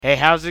Hey,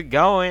 how's it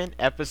going?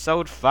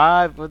 Episode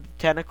 5 of the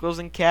Tentacles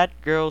and Cat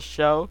Girls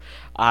show.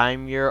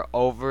 I'm your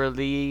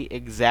overly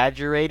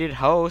exaggerated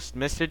host,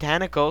 Mr.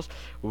 Tentacles,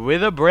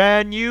 with a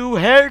brand new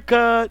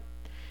haircut.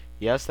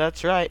 Yes,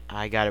 that's right.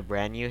 I got a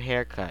brand new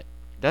haircut.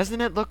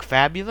 Doesn't it look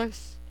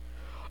fabulous?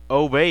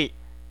 Oh, wait.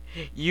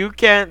 You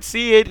can't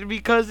see it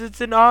because it's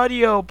an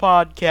audio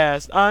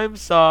podcast. I'm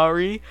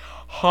sorry.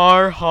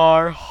 Har,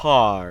 har,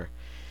 har.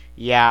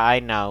 Yeah, I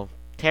know.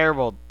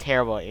 Terrible,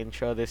 terrible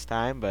intro this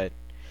time, but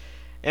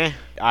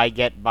I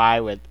get by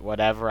with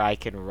whatever I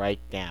can write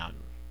down.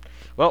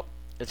 Well,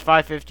 it's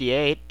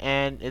 5:58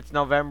 and it's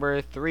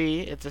November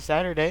 3. It's a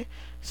Saturday,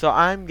 so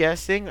I'm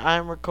guessing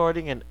I'm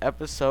recording an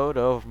episode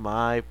of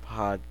my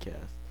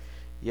podcast.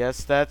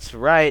 Yes, that's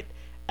right.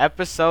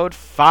 Episode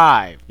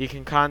 5. You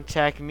can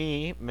contact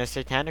me,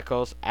 Mr.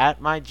 Tentacles, at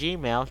my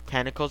Gmail,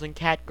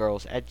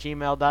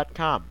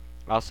 tentaclesandcatgirls@gmail.com.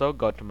 Also,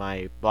 go to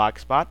my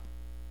blogspot,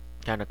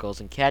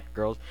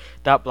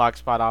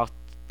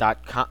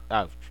 tentaclesandcatgirls.blogspot.com.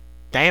 Oh,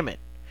 damn it.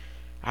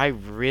 I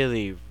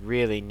really,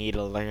 really need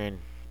to learn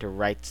to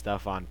write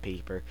stuff on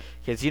paper.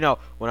 Because,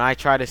 when I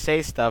try to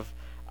say stuff,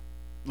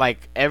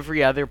 like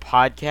every other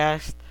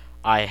podcast,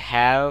 I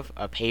have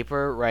a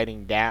paper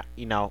writing down,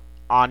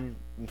 on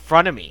in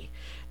front of me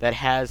that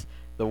has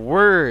the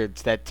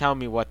words that tell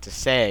me what to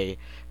say,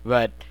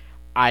 but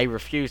I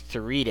refuse to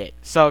read it.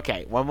 So,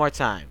 okay, one more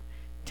time.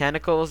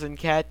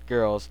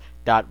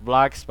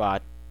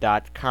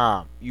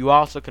 tentaclesandcatgirls.blogspot.com. You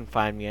also can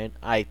find me on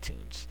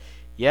iTunes.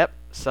 Yep,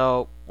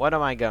 so what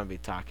am I going to be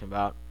talking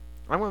about?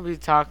 I'm going to be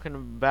talking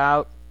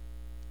about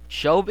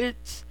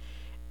showbiz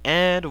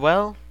and,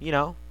 well,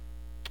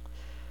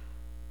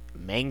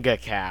 manga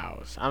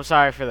cows. I'm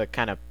sorry for the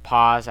kind of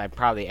pause. I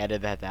probably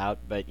edited that out,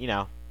 but,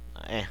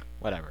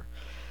 whatever.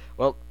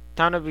 Well,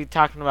 time to be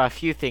talking about a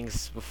few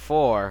things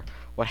before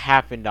what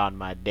happened on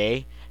my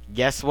day.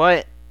 Guess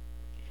what?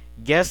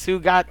 Guess who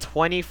got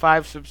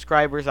 25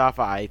 subscribers off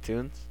of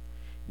iTunes?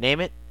 Name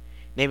it?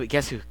 Name it.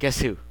 Guess who?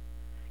 Guess who?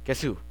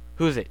 Guess who?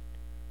 Who's it?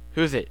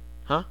 Who's it?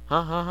 Huh?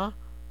 Huh? Huh? Huh?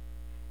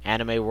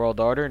 Anime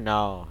World Order?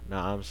 No,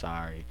 I'm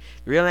sorry.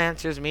 The real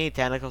answer is me,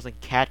 Tentacles and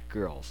Cat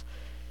Girls.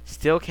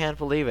 Still can't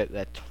believe it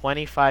that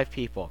 25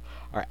 people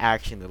are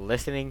actually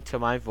listening to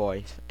my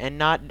voice and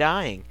not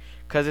dying.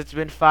 Because it's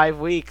been 5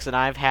 weeks and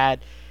I've had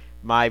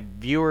my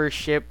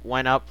viewership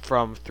went up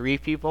from 3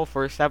 people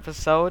first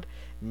episode,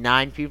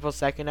 9 people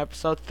second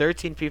episode,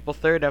 13 people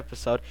third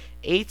episode,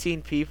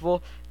 18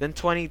 people, then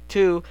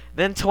 22,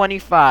 then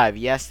 25.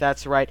 Yes,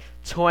 that's right.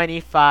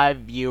 25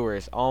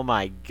 viewers. Oh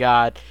my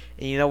god.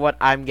 And you know what?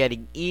 I'm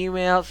getting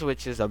emails,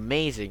 which is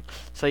amazing.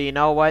 So you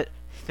know what?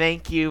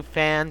 Thank you,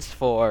 fans,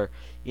 for,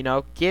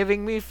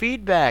 giving me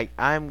feedback.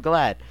 I'm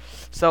glad.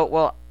 So,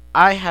 well,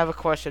 I have a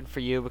question for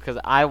you because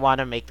I want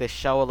to make this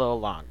show a little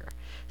longer.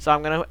 So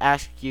I'm going to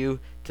ask you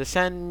to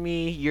send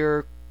me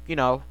your,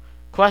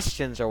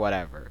 questions or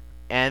whatever.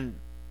 And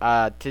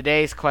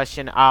today's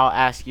question I'll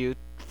ask you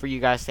for you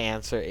guys to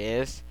answer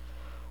is,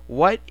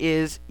 what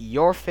is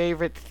your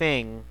favorite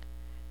thing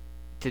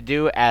to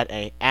do at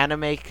an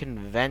anime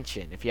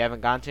convention? If you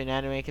haven't gone to an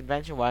anime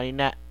convention,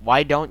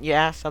 why don't you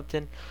ask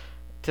something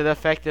to the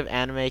effect of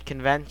anime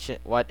convention?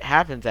 What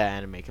happens at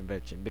anime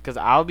convention? Because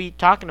I'll be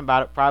talking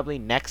about it probably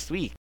next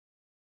week.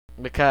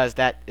 Because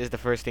that is the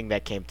first thing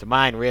that came to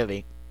mind,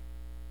 really.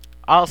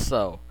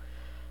 Also,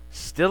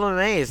 still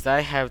amazed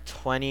I have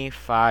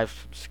 25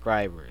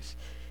 subscribers.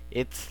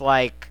 It's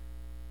like,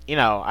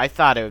 I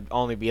thought it would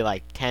only be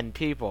like 10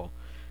 people.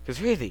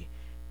 Because really,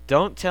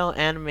 don't tell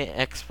Anime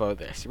Expo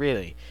this,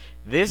 really.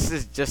 This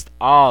is just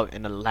all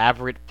an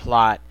elaborate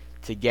plot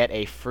to get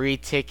a free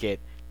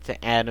ticket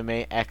to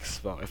Anime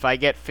Expo. If I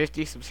get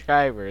 50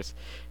 subscribers,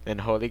 then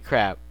holy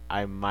crap,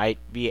 I might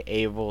be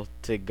able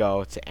to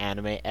go to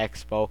Anime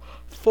Expo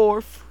for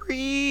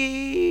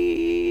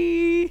free.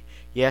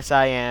 Yes,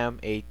 I am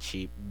a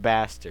cheap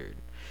bastard.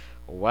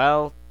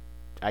 Well,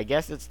 I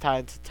guess it's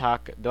time to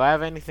talk. Do I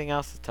have anything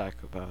else to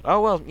talk about? Oh,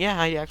 well, yeah,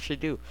 I actually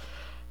do.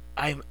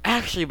 I'm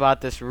actually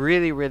bought this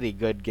really, really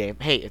good game.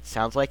 Hey, it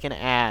sounds like an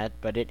ad,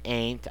 but it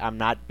ain't. I'm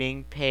not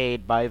being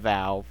paid by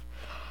Valve.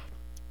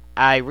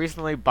 I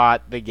recently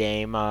bought the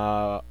game,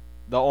 not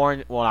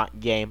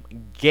game,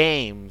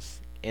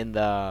 games in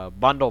the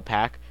bundle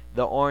pack,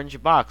 the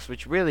orange box,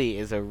 which really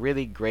is a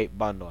really great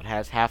bundle. It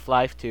has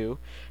Half-Life 2,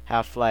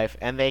 Half-Life,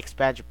 and the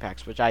expansion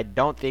packs, which I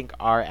don't think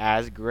are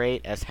as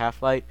great as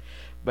Half-Life,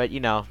 but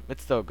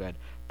it's still good.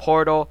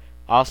 Portal,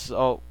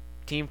 also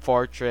Team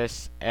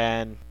Fortress,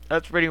 and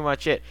that's pretty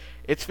much it.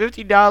 It's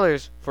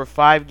 $50 for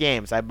 5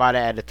 games. I bought it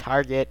at a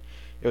Target.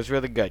 It was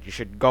really good. You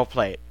should go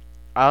play it.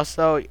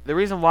 Also, the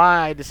reason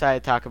why I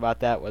decided to talk about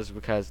that was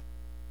because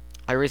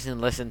I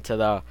recently listened to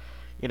the,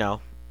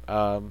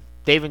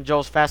 Dave and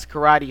Joel's Fast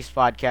Karate's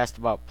podcast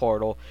about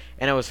Portal,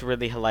 and it was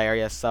really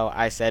hilarious. So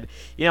I said,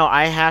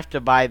 I have to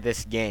buy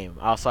this game.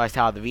 Also, I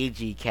saw the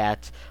VG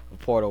Cats of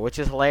Portal, which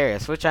is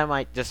hilarious, which I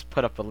might just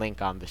put up a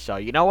link on the show.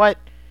 You know what?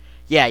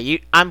 Yeah,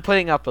 I'm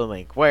putting up a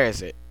link. Where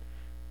is it?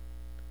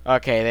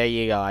 Okay, there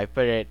you go. I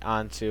put it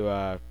onto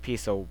a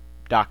piece of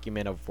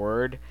document of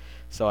Word.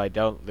 so I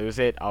don't lose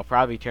it. I'll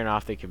probably turn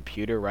off the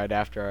computer right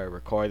after I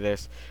record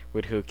this,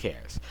 but who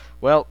cares?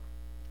 Well,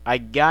 I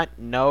got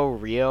no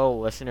real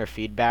listener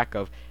feedback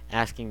of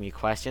asking me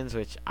questions,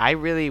 which I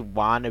really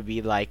want to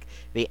be like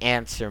the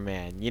answer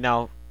man.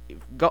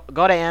 Go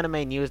to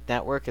Anime News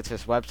Network. It's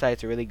this website.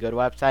 It's a really good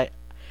website.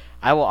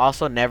 I will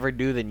also never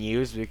do the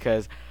news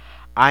because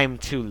I'm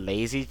too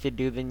lazy to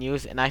do the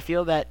news, and I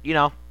feel that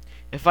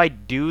if I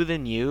do the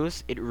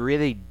news, it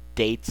really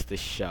dates the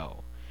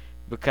show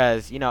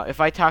because if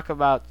I talk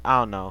about I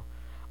don't know,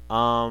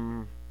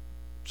 um,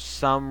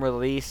 some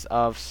release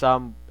of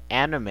some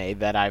anime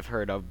that I've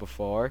heard of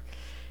before,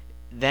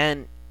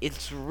 then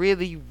it's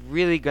really,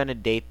 really gonna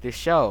date the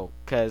show.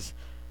 Cause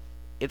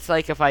it's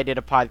like if I did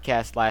a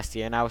podcast last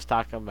year and I was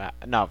talking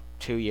about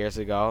 2 years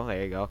ago.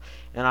 There you go,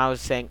 and I was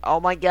saying, "Oh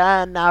my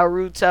God,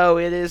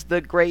 Naruto! It is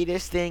the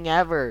greatest thing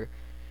ever."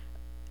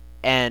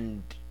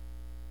 And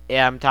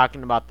yeah, I'm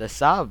talking about the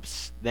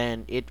subs.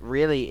 Then it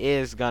really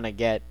is gonna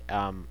get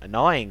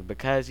annoying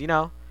because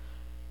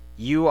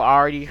you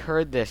already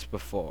heard this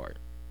before,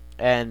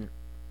 and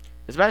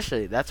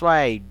especially that's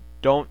why I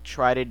don't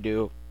try to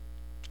do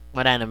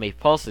what Anime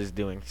Pulse is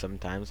doing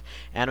sometimes.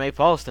 Anime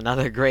Pulse,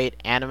 another great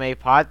anime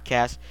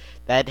podcast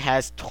that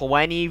has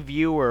 20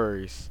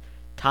 viewers,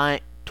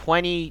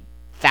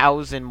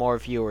 20,000 more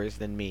viewers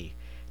than me.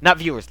 Not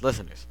viewers,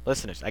 listeners.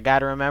 I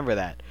gotta remember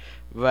that.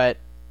 But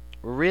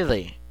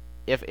really,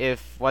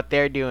 if what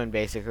they're doing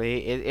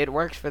basically, it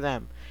works for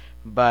them.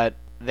 But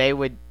they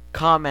would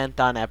comment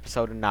on an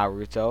episode of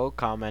Naruto,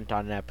 comment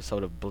on an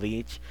episode of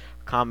Bleach,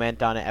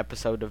 comment on an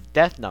episode of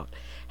Death Note.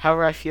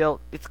 However, I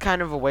feel it's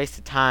kind of a waste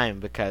of time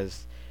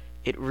because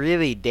it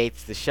really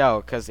dates the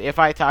show. Because if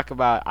I talk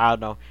about, I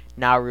don't know,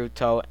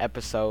 Naruto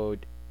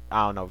episode,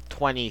 I don't know,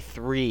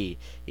 23,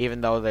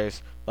 even though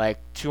there's like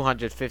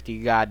 250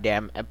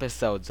 goddamn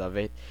episodes of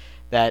it,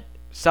 that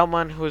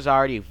someone who's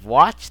already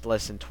watched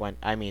episode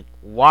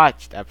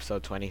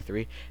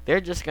 23, they're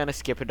just gonna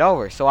skip it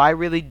over. So I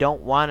really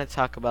don't want to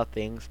talk about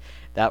things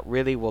that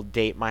really will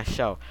date my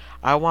show.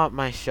 I want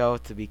my show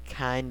to be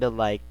kind of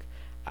like,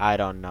 I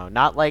don't know,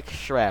 not like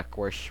Shrek,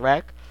 where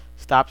Shrek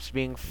stops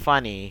being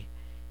funny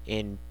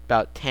in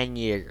about 10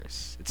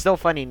 years. It's still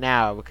funny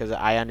now because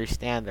I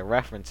understand the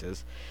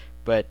references,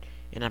 but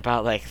in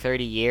about like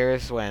 30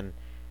 years when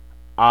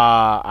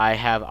I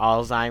have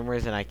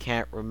Alzheimer's and I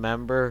can't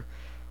remember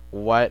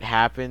what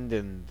happened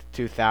in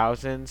the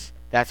 2000s,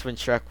 that's when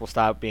Shrek will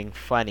stop being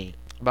funny.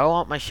 But I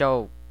want my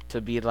show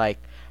to be like,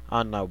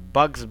 I don't know,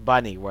 Bugs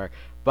Bunny, where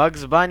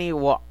Bugs Bunny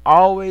will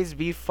always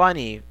be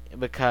funny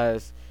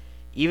because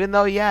even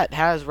though, yeah, it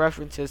has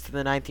references to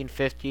the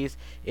 1950s,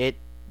 it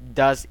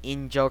does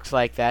in jokes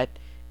like that,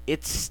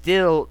 it's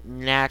still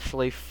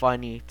naturally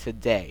funny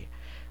today.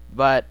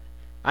 But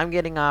I'm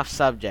getting off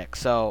subject.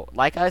 So,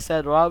 like I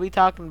said, what I'll be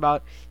talking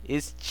about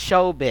is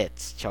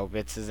Chobits.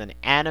 Chobits is an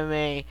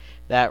anime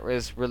that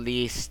was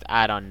released,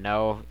 I don't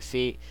know.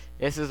 See,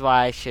 this is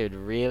why I should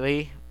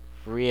really,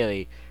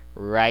 really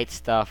write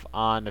stuff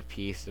on a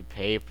piece of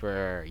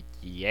paper.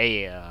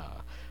 Yeah.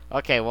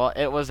 Okay, well,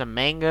 it was a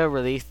manga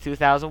released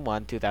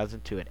 2001,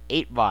 2002 in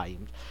 8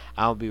 volumes.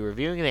 I'll be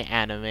reviewing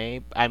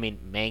the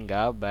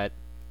manga, but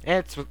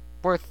it's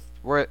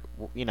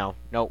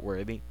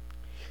noteworthy.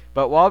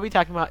 But what I'll be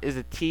talking about is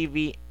a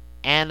TV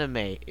anime.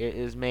 It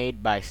is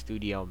made by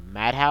Studio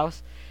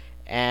Madhouse,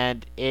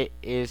 and it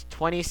is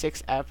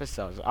 26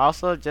 episodes.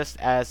 Also, just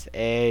as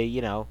a,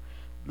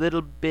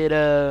 little bit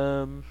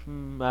of,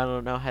 I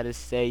don't know how to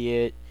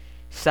say it,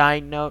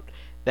 side note,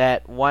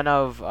 that one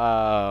of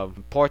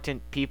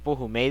important people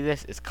who made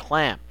this is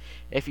Clamp.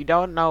 If you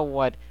don't know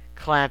what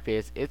Clamp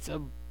is, it's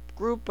a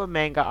group of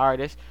manga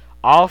artists,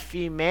 all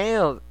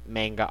female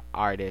manga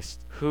artists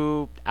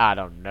who, I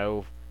don't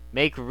know,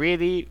 make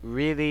really,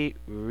 really,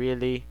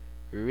 really,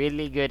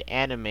 really good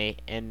anime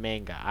and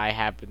manga. I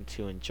happen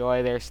to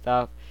enjoy their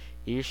stuff.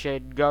 You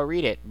should go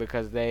read it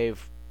because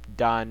they've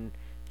done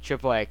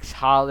Triple X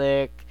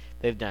Holic,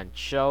 they've done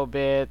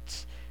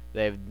Chobits,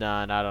 they've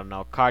done, I don't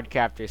know,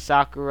 Cardcaptor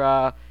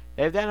Sakura,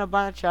 they've done a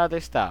bunch of other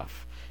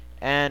stuff.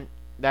 And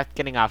that's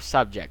getting off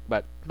subject,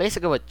 but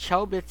basically what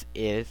Chobits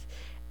is,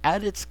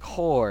 at its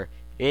core,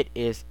 it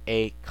is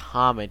a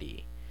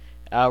comedy.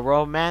 A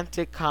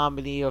romantic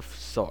comedy of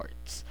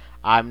sorts.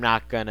 I'm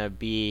not gonna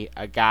be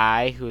a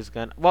guy who's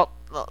gonna... Well,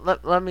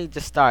 let me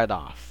just start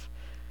off.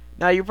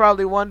 Now, you're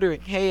probably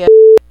wondering, hey,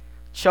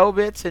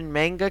 Chobits and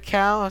manga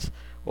cows,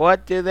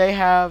 what do they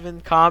have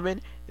in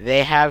common?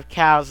 They have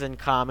cows in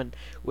common,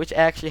 which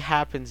actually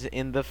happens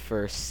in the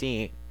first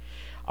scene.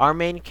 Our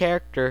main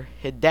character,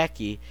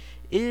 Hideki,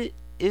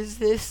 is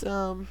this,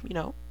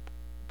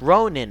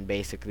 Ronin,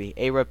 basically,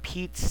 a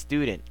repeat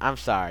student. I'm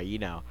sorry,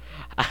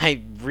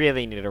 I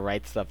really need to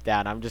write stuff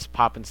down. I'm just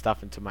popping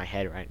stuff into my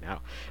head right now.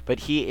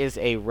 But he is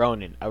a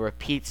Ronin, a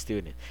repeat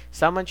student.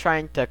 Someone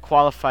trying to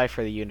qualify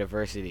for the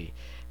university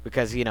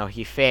because,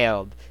 he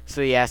failed.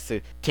 So he has to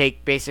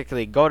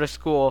basically go to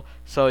school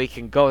so he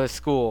can go to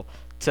school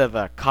to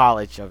the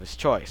college of his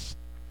choice.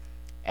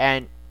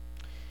 And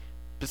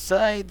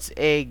besides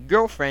a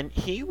girlfriend,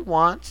 he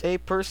wants a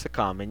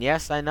Persicom. And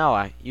yes, I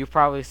know, you're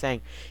probably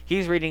saying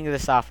he's reading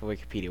this off of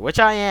Wikipedia, which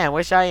I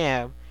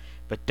am,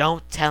 but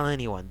don't tell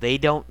anyone. They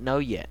don't know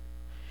yet.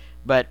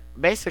 But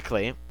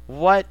basically,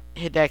 what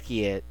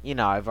Hideki is,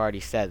 I've already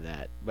said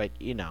that, but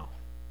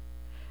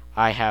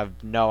I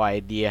have no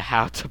idea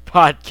how to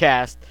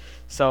podcast.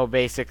 So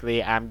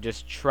basically, I'm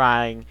just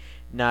trying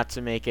not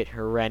to make it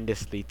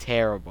horrendously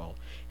terrible.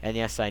 And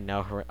yes, I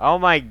know. Oh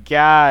my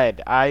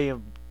god, I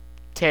am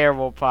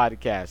terrible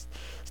podcast.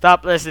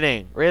 Stop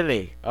listening.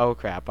 Really? Oh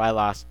crap, I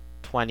lost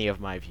 20 of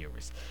my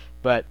viewers.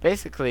 But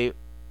basically,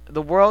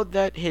 the world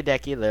that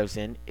Hideki lives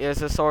in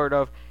is a sort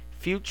of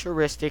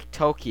futuristic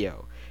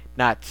Tokyo.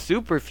 Not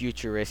super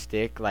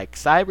futuristic like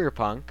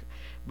Cyberpunk,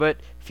 but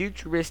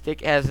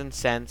futuristic as in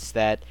sense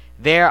that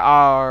there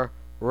are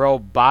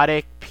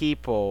robotic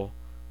people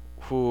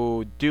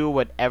who do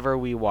whatever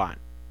we want.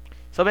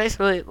 So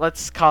basically,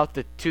 let's call it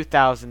the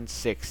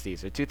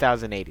 2060s or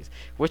 2080s,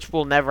 which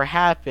will never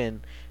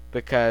happen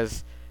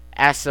because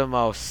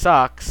Asimo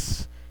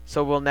sucks,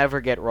 so we'll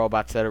never get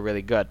robots that are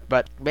really good.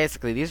 But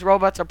basically, these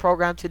robots are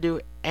programmed to do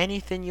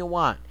anything you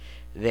want.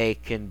 They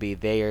can be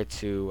there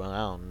to, I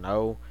don't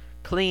know,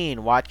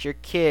 clean, watch your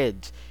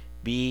kids,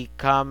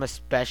 become a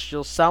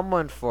special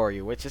someone for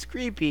you, which is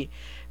creepy,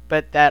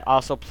 but that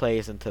also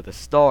plays into the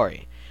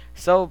story.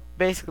 So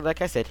basically,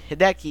 like I said,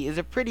 Hideki is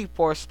a pretty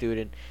poor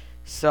student,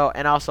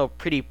 and also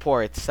pretty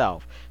poor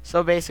itself.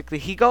 So basically,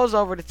 he goes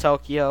over to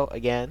Tokyo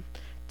again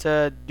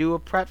to do a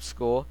prep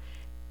school,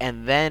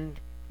 and then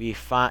we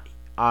find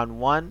on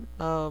one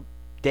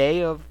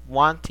day of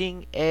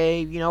wanting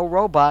a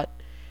robot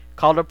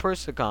called a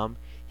Persicom,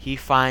 he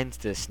finds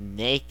this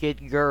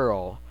naked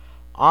girl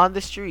on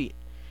the street,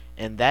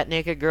 and that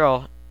naked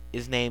girl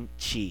is named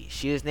Chi.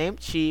 She is named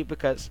Chi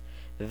because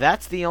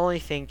that's the only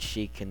thing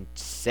she can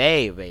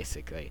say,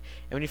 basically.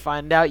 And when you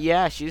find out,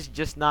 yeah, she's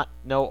just not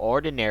no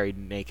ordinary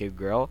naked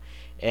girl,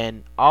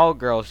 and all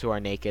girls who are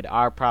naked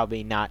are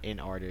probably not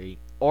an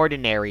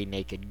ordinary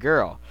naked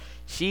girl.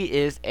 She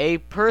is a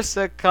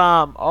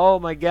Persicom. Oh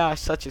my gosh,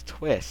 such a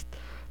twist.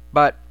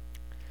 But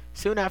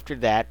soon after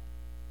that,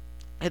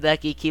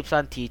 Hideki keeps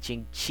on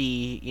teaching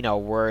Chi,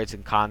 words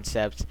and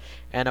concepts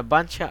and a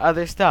bunch of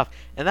other stuff.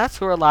 And that's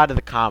where a lot of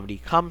the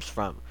comedy comes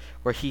from,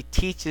 where he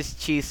teaches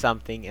Chi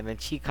something and then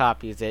Chi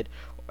copies it.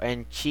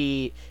 And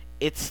Chi,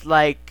 it's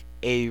like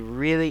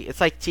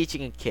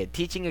teaching a kid.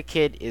 Teaching a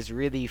kid is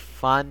really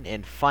fun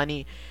and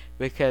funny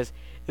because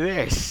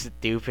they're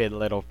stupid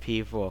little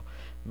people.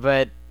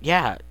 But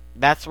yeah,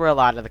 that's where a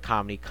lot of the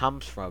comedy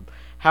comes from.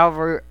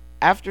 However,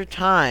 after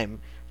time,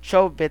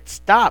 Chobit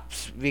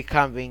stops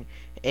becoming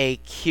a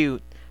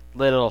cute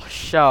little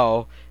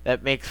show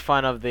that makes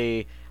fun of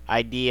the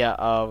idea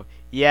of,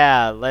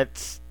 yeah,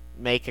 let's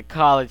make a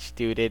college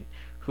student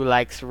who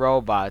likes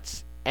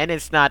robots. And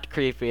it's not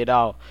creepy at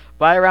all.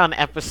 By around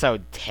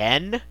episode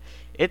 10,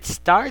 it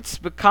starts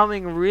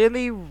becoming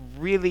really,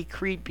 really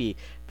creepy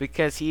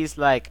because he's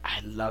like, I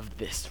love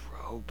this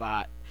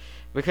robot.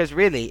 Because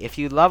really, if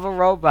you love a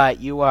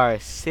robot, you are a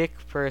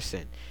sick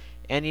person.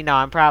 And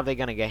I'm probably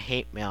gonna get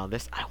hate mail on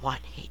this. I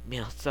want hate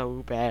mail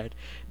so bad.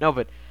 No,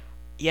 but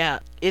yeah,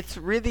 it's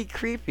really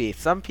creepy.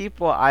 Some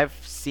people I've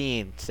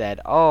seen said,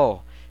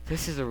 "Oh,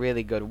 this is a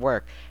really good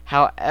work."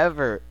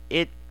 However,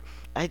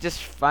 I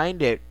just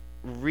find it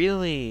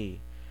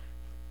really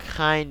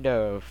kind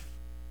of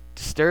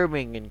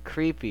disturbing and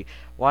creepy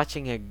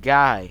watching a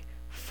guy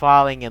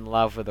falling in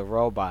love with a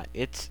robot.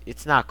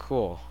 It's not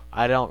cool.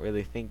 I don't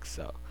really think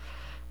so.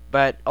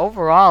 But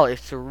overall,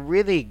 it's a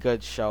really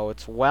good show.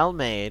 It's well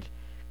made.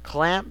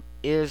 Clamp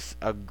is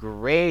a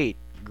great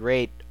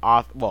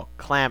author. Well,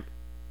 Clamp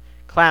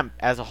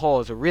as a whole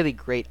is a really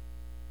great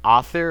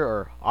author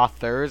or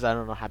authors. I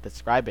don't know how to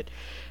describe it,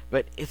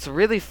 but it's a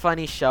really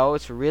funny show.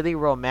 It's really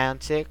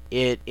romantic.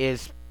 It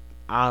is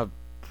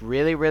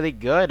really, really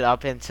good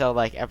up until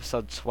like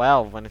episode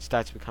 12 when it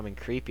starts becoming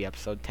creepy.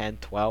 Episode 10,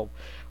 12,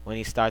 when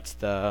he starts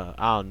to,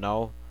 I don't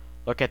know,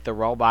 look at the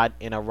robot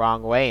in a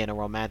wrong way, in a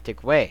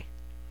romantic way.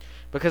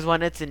 Because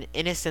when it's an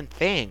innocent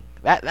thing,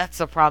 that's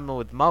the problem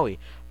with Moe.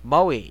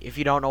 Moe, if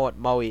you don't know what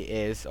Moe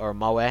is, or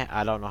Moe,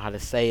 I don't know how to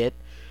say it,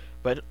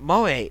 but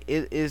Moe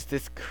is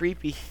this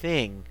creepy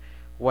thing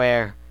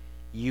where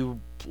you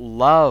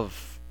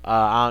love,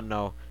 I don't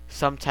know,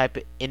 some type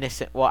of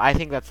innocent, well, I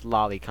think that's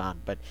lolicon,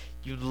 but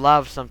you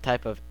love some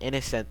type of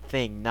innocent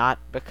thing, not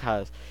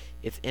because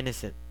it's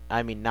innocent.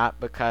 I mean, not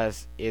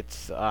because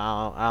it's,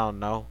 I don't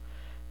know,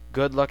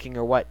 good looking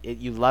or what.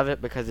 You love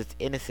it because it's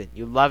innocent.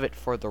 You love it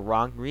for the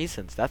wrong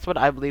reasons. That's what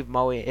I believe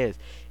Moe is.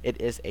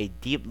 It is a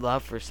deep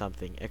love for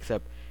something,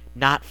 except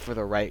not for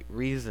the right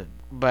reason.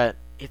 But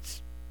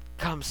it's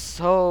come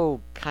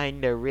so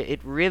kind of, it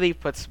really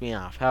puts me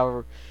off.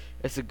 However,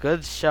 it's a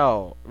good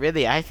show.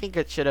 Really, I think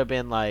it should have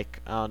been like,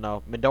 I don't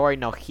know, Midori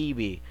no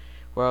Hibi,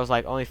 where it was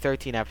like only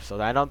 13 episodes.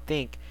 I don't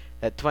think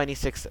that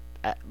 26,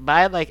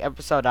 by like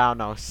episode, I don't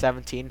know,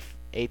 17,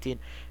 18,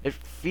 it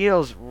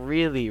feels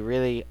really,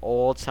 really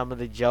old, some of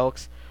the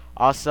jokes.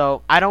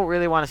 Also, I don't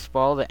really want to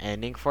spoil the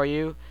ending for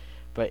you,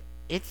 but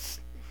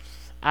it's,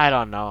 I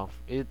don't know.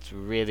 It's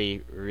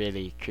really,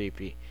 really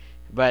creepy.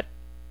 But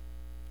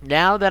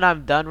now that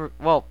I'm done,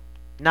 well,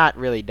 not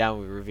really done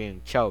with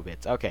reviewing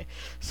Chobits. Okay,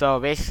 so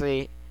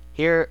basically,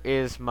 here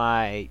is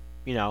my,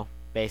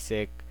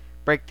 basic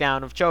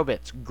breakdown of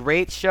Chobits.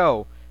 Great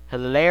show,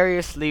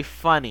 hilariously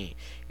funny.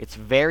 It's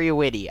very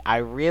witty. I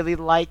really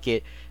like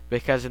it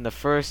because in the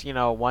first,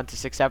 1 to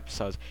 6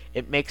 episodes,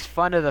 it makes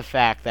fun of the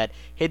fact that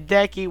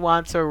Hideki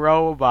wants a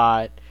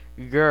robot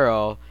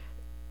girl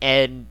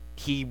and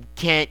he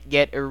can't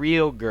get a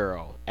real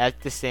girl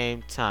at the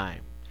same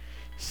time.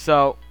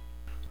 So,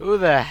 who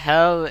the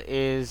hell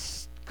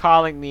is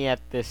calling me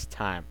at this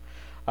time?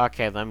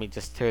 Okay, let me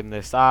just turn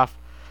this off.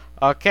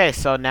 Okay,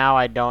 so now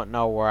I don't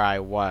know where I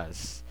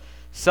was.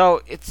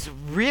 So, it's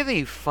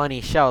really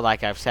funny show,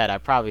 like I've said. I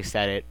probably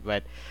said it,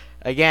 but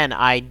again,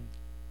 I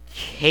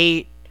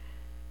hate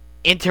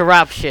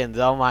interruptions.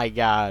 Oh my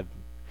god.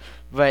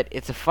 But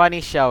it's a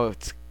funny show.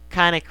 It's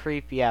kind of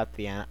creepy at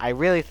the end. I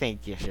really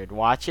think you should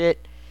watch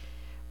it.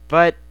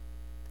 But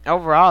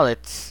overall,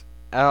 it's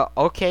a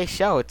okay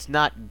show. It's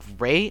not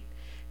great.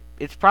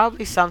 It's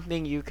probably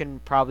something you can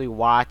probably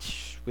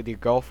watch with your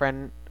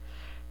girlfriend.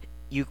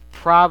 You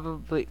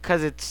probably,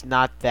 because it's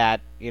not that,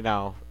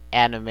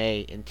 anime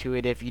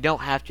intuitive. You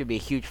don't have to be a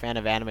huge fan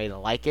of anime to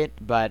like it.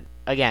 But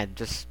again,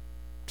 just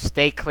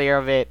stay clear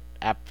of it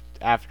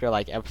after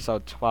like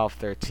episode 12,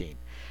 13.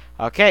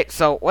 Okay,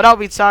 so what I'll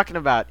be talking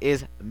about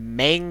is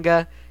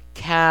manga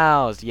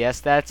cows. Yes,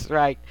 that's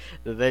right.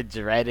 The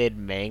dreaded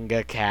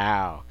manga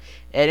cow.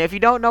 And if you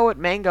don't know what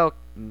mango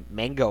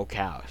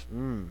cows.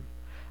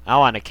 I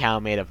want a cow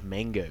made of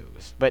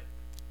mangoes. But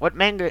what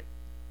manga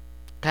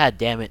God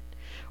damn it.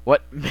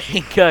 What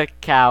manga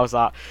cows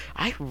are.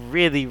 I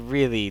really,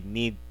 really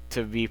need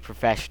to be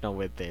professional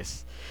with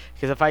this.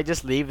 Because if I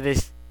just leave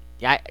this,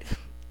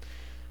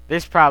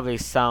 there's probably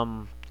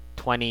some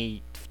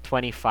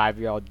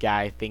 25-year-old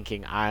guy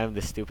thinking I'm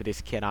the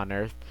stupidest kid on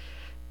earth.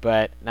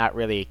 But not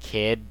really a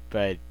kid,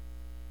 but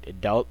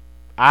adult.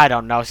 I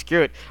don't know.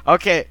 Screw it.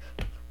 Okay,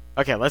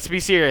 let's be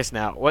serious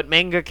now. What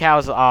manga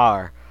cows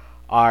are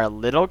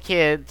little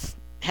kids.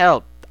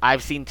 Hell,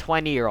 I've seen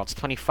 20-year-olds,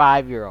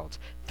 25-year-olds,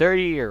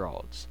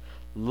 30-year-olds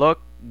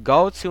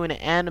go to an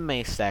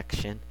anime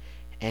section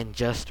and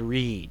just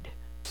read.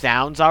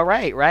 Sounds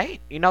alright,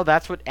 right?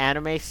 That's what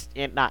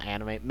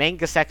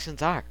manga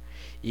sections are.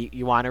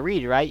 You want to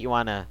read, right? You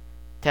want to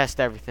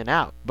test everything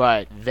out.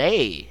 But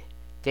they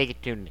take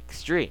it to an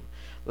extreme.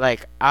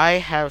 Like, I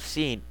have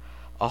seen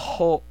a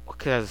whole,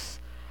 because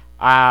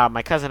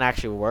my cousin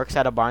actually works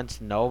at a Barnes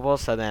 & Noble,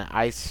 so then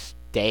I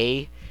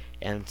stay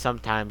and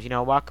sometimes,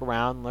 walk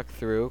around, look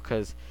through,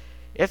 because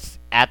it's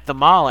at the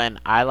mall, and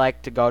I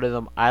like to go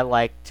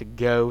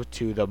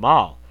to the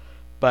mall.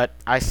 But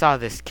I saw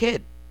this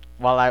kid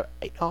while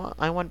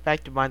I went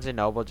back to Barnes &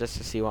 Noble just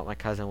to see what my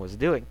cousin was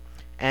doing,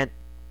 and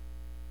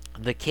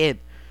the kid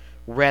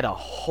read a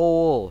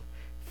whole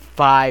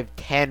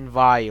 5-10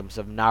 volumes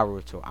of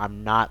Naruto.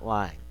 I'm not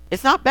lying.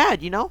 It's not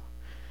bad,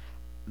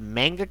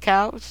 Manga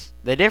cows,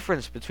 the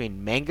difference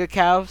between manga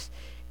cows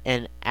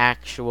and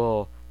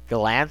actual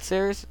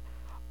glancers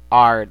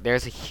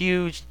there's a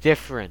huge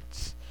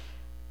difference.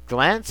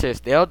 Glancers,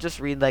 they'll just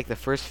read like the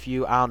first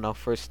few,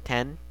 first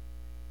 10,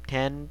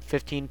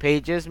 15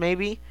 pages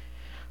maybe.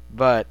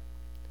 But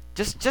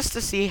just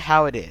to see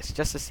how it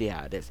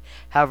is.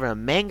 However, a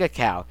manga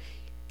cow,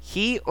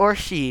 he or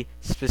she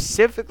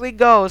specifically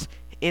goes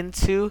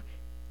into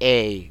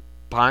a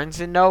Barnes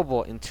 &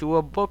 Noble, into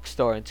a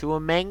bookstore, into a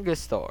manga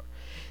store,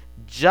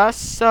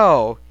 just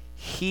so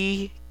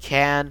he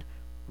can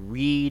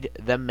read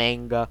the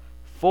manga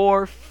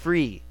for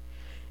free.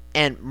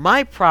 And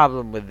my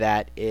problem with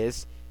that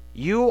is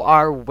you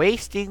are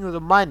wasting the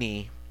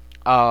money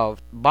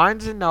of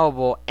Barnes &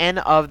 Noble and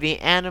of the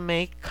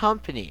anime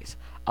companies.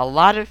 A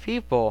lot of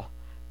people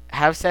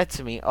have said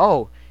to me,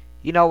 "Oh,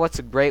 what's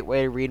a great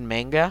way to read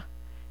manga?"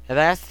 And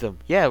I asked them,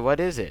 "Yeah, what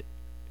is it?"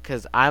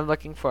 Because I'm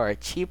looking for a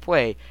cheap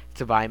way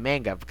to buy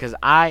manga, because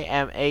I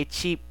am a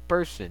cheap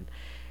person.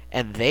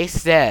 And they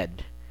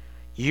said,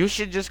 you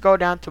should just go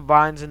down to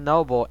Barnes &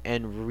 Noble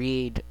and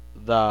read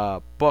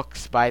the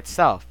books by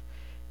itself.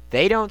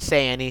 They don't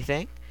say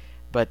anything,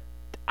 but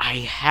I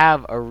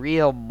have a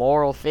real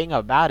moral thing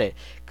about it,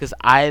 because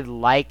I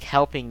like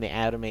helping the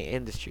anime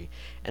industry.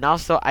 And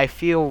also, I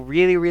feel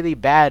really, really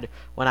bad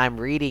when I'm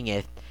reading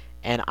it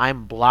and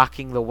I'm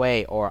blocking the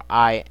way, or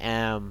I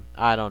am,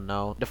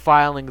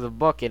 defiling the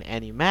book in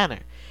any manner.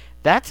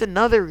 That's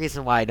another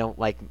reason why I don't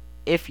like.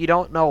 If you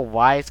don't know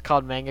why it's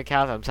called manga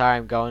cows, I'm sorry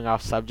I'm going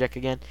off subject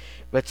again,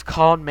 but it's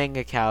called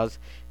manga cows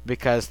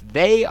because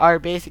they are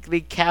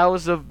basically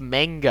cows of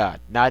manga,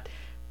 not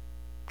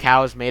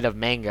cows made of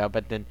manga,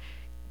 but then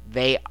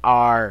they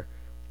are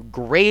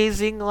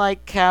grazing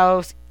like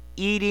cows,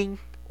 eating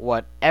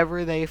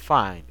whatever they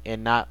find,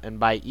 and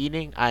by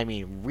eating I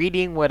mean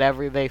reading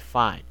whatever they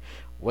find,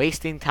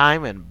 wasting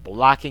time and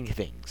blocking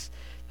things.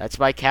 That's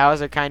why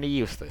cows are kind of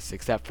useless,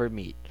 except for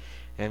meat.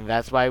 And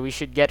that's why we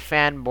should get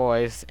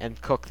fanboys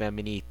and cook them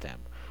and eat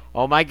them.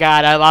 Oh my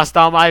god, I lost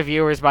all my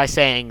viewers by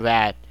saying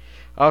that.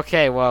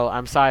 Okay, well,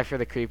 I'm sorry for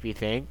the creepy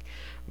thing,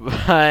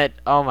 but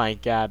oh my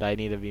god, I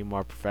need to be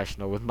more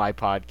professional with my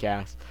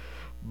podcast.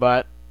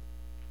 But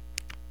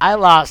I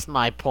lost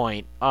my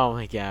point. Oh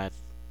my god.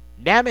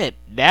 Damn it.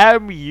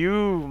 Damn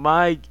you,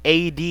 my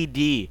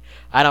ADD.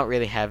 I don't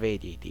really have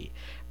ADD.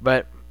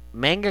 But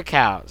manga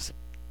cows,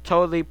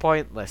 totally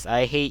pointless.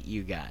 I hate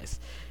you guys.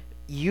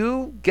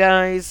 You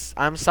guys,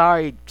 I'm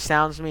sorry,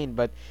 sounds mean,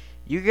 but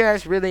you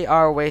guys really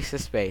are a waste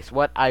of space.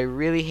 What I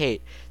really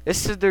hate.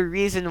 This is the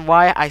reason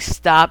why I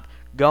stopped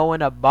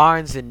going to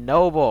Barnes and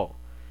Noble.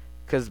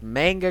 Because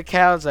manga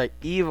cows are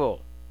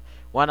evil.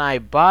 When I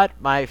bought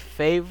my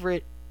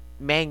favorite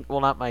manga, well,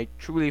 not my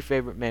truly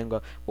favorite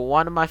manga, but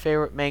one of my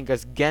favorite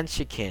mangas,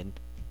 Genshiken,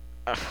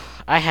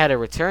 I had to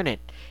return it.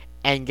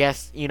 And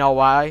guess, you know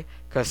why?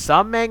 Because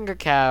some manga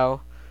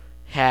cow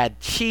had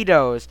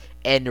Cheetos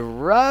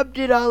and rubbed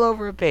it all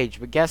over a page.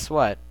 But guess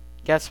what?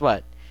 Guess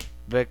what?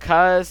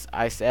 Because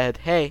I said,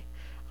 hey,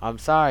 I'm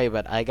sorry,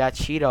 but I got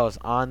Cheetos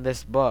on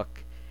this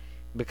book.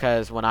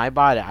 Because when I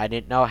bought it, I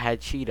didn't know it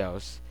had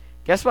Cheetos.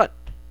 Guess what?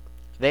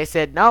 They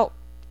said, no,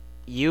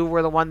 you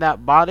were the one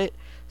that bought it,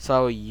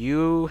 so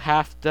you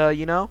have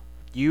to,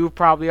 you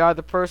probably are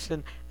the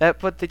person that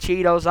put the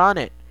Cheetos on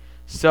it.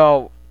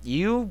 So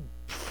you,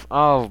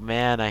 oh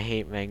man, I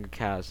hate manga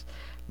cows.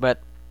 But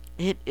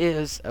it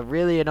is a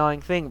really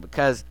annoying thing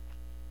because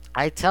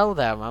I tell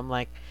them, I'm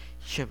like,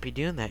 you shouldn't be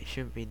doing that, you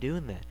shouldn't be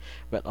doing that.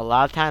 But a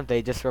lot of times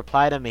they just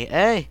reply to me,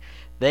 hey,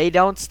 they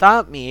don't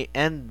stop me,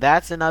 and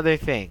that's another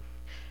thing.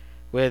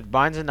 With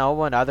Barnes and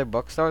Noble and other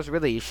bookstores,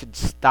 really, you should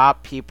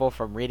stop people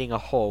from reading a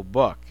whole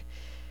book.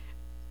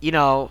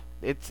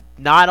 It's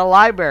not a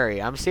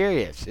library. I'm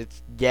serious.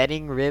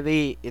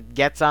 It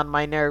gets on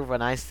my nerve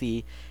when I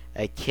see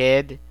a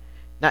kid.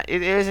 Now,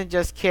 it isn't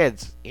just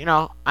kids.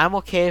 I'm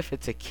okay if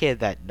it's a kid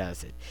that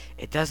does it.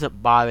 It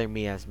doesn't bother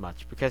me as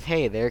much because,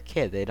 hey, they're a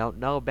kid. They don't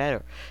know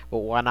better. But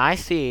when I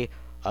see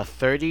a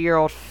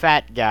 30-year-old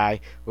fat guy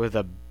with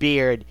a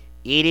beard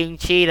eating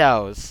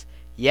Cheetos,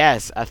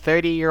 yes, a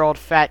 30-year-old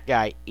fat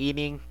guy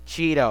eating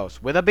Cheetos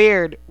with a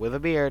beard,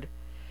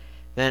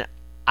 then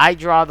I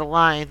draw the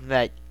line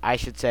that I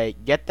should say,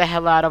 get the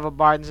hell out of a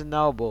Barnes and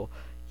Noble.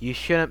 You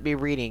shouldn't be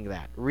reading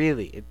that.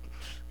 Really.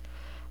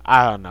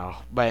 I don't know.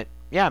 But,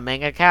 yeah,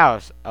 manga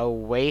cows. A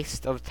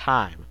waste of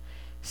time.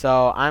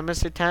 So, I'm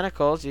Mr.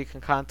 Tentacles. You can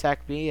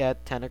contact me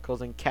at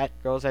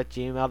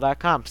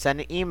tentaclesandcatgirls@gmail.com. Send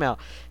an email.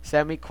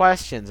 Send me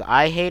questions.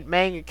 I hate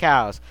manga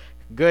cows.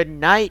 Good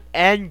night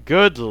and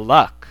good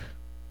luck.